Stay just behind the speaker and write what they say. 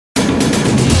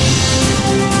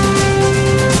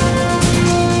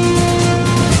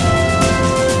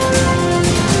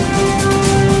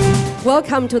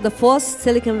Welcome to the 4th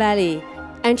Silicon Valley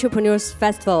Entrepreneurs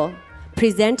Festival,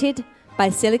 presented by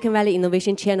Silicon Valley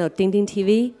Innovation Channel,丁丁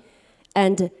TV,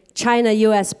 and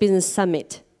China-US Business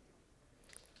Summit.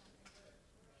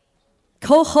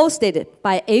 Co-hosted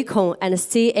by ACON and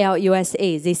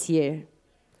CLUSA this year.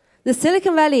 The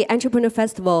Silicon Valley Entrepreneur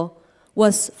Festival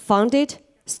was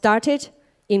started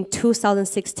in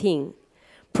 2016,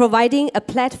 providing a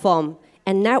platform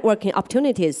and networking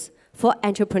opportunities for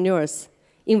entrepreneurs,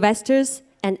 investors,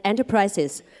 and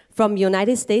enterprises from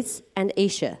United States and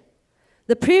Asia.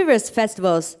 The previous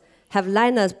festivals have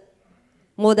lined up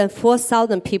more than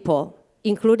 4,000 people,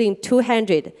 including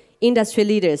 200 industry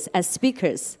leaders as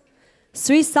speakers,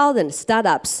 3,000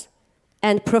 startups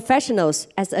and professionals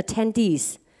as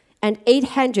attendees, and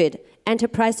 800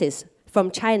 enterprises from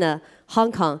China,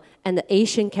 Hong Kong, and the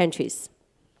Asian countries.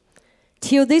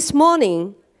 Till this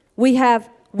morning, we have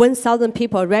 1,000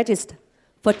 people registered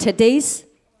for today's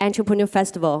Entrepreneur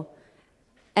Festival,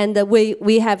 and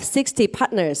we have 60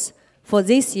 partners for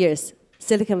this year's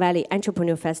Silicon Valley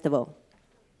Entrepreneur Festival.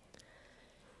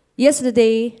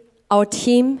 Yesterday, our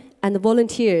team and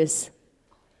volunteers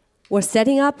were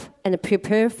setting up and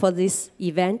prepare for this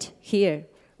event here,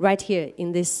 right here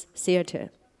in this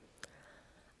theater.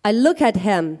 I look at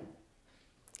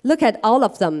all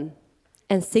of them,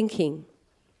 and thinking,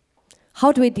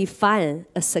 how do we define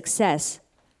a success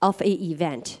of an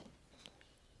event?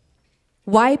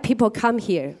 Why people come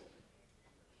here?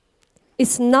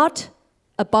 It's not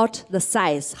about the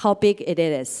size, how big it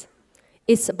is.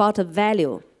 It's about the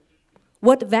value.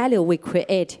 What value we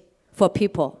create for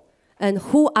people, and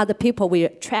who are the people we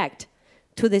attract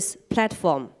to this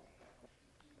platform.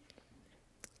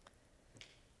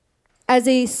 As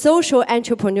a social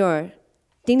entrepreneur,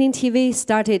丁丁TV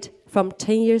started from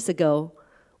 10 years ago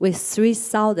with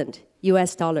 $3,000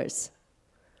 US.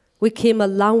 We came a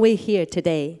long way here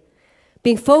today,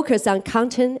 being focused on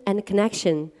content and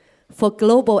connection for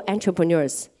global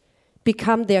entrepreneurs,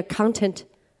 become their content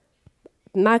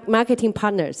marketing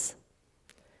partners.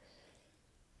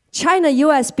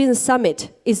 China-US Business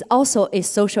Summit is also a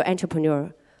social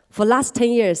entrepreneur. For the last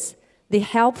 10 years, they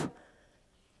help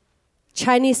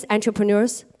Chinese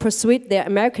entrepreneurs pursue their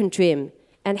American dream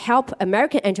and help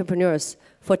American entrepreneurs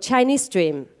for Chinese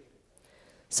dream.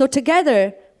 So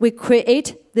together, we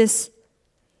create this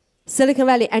Silicon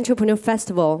Valley Entrepreneur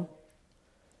Festival.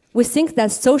 We think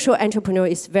that social entrepreneur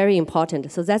is very important.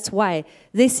 So that's why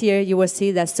this year you will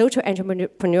see that social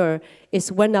entrepreneur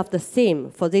is one of the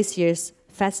themes for this year's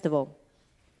festival.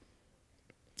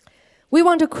 We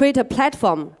want to create a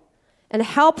platform and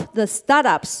help the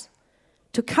startups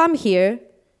to come here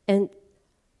and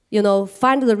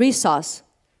find the resource,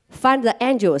 find the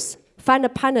angels, find the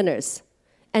partners,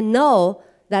 and know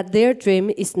that their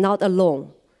dream is not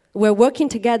alone. We're working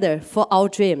together for our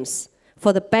dreams,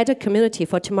 for the better community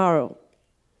for tomorrow.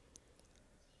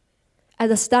 As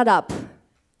a startup,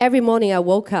 every morning I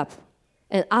woke up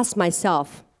and asked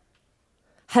myself,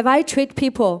 have I treated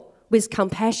people with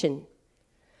compassion?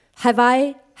 Have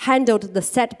I handled the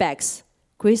setbacks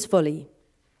gracefully?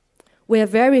 We are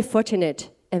very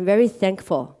fortunate and very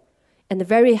thankful and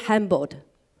very humbled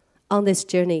on this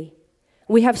journey.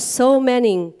 We have so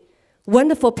many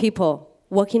wonderful people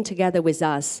working together with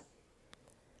us.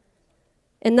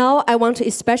 And now I want to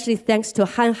especially thanks to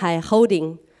Hanhai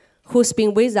Holding, who's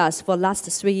been with us for the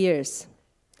last 3 years.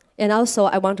 And also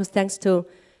I want to thanks to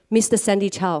Mr. Sandy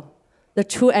Chow, the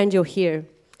true angel here,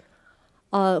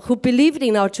 who believed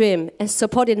in our dream and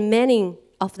supported many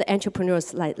of the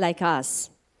entrepreneurs like us.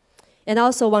 And I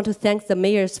also want to thank the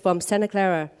mayors from Santa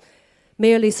Clara,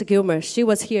 Mayor Lisa Gilmer. She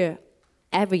was here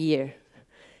every year.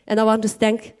 And I want to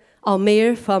thank our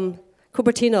mayor from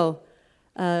Cupertino,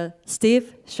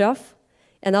 Steve Scherf,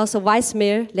 and also Vice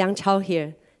Mayor Liang Chao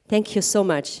here. Thank you so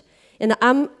much. And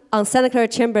I'm on Santa Clara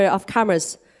Chamber of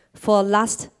Commerce for the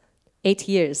last 8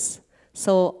 years.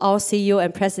 So our CEO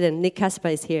and President, Nick Casper,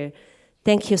 is here.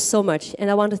 Thank you so much. And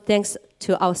I want to thank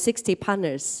to our 60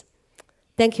 partners.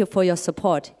 Thank you for your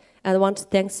support. And I want to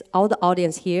thank all the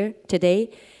audience here today.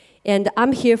 And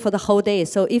I'm here for the whole day.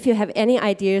 So if you have any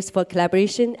ideas for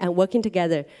collaboration and working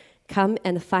together, come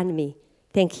and find me.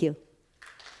 Thank you.